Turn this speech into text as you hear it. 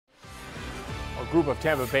group of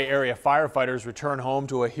Tampa Bay area firefighters return home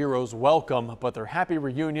to a hero's welcome, but their happy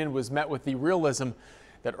reunion was met with the realism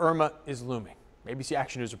that Irma is looming. ABC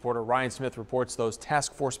Action News reporter Ryan Smith reports those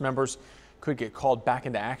task force members could get called back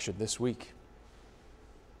into action this week.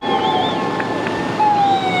 We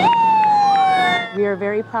are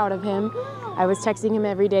very proud of him. I was texting him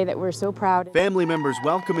every day that we're so proud. Family members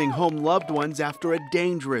welcoming home loved ones after a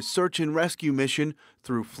dangerous search and rescue mission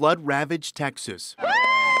through flood-ravaged Texas.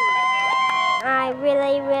 I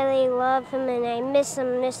really love him, and I miss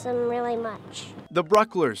him really much. The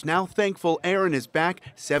Brucklers now thankful Aaron is back.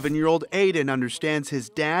 7-year-old Aiden understands his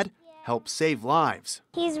dad helped save lives.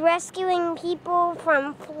 He's rescuing people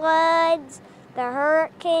from floods, the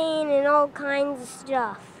hurricane, and all kinds of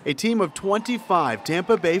stuff. A team of 25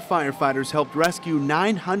 Tampa Bay firefighters helped rescue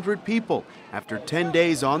 900 people. After 10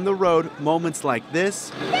 days on the road, moments like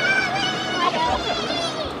this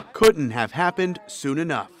couldn't have happened soon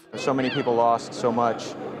enough. So many people lost so much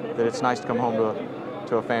that it's nice to come home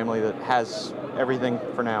to a family that has everything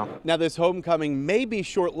for now. Now this homecoming may be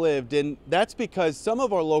short-lived, and that's because some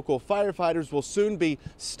of our local firefighters will soon be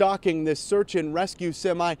stalking this search and rescue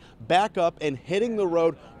semi back up and hitting the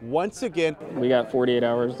road once again. We got 48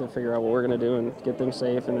 hours to figure out what we're going to do and get them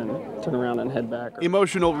safe and then turn around and head back.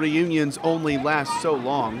 Emotional reunions only last so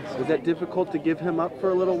long. Was that difficult to give him up for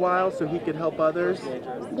a little while so he could help others?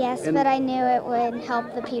 Yes, but I knew it would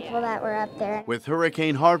help the people that were up there. With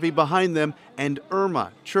Hurricane Harvey behind them and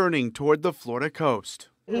Irma churning toward the Florida coast.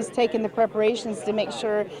 He's taken the preparations to make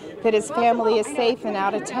sure that his family is safe and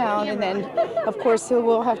out of town, and then of course he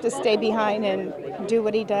will have to stay behind and do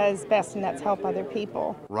what he does best, and that's help other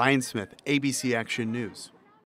people. Ryan Smith, ABC Action News.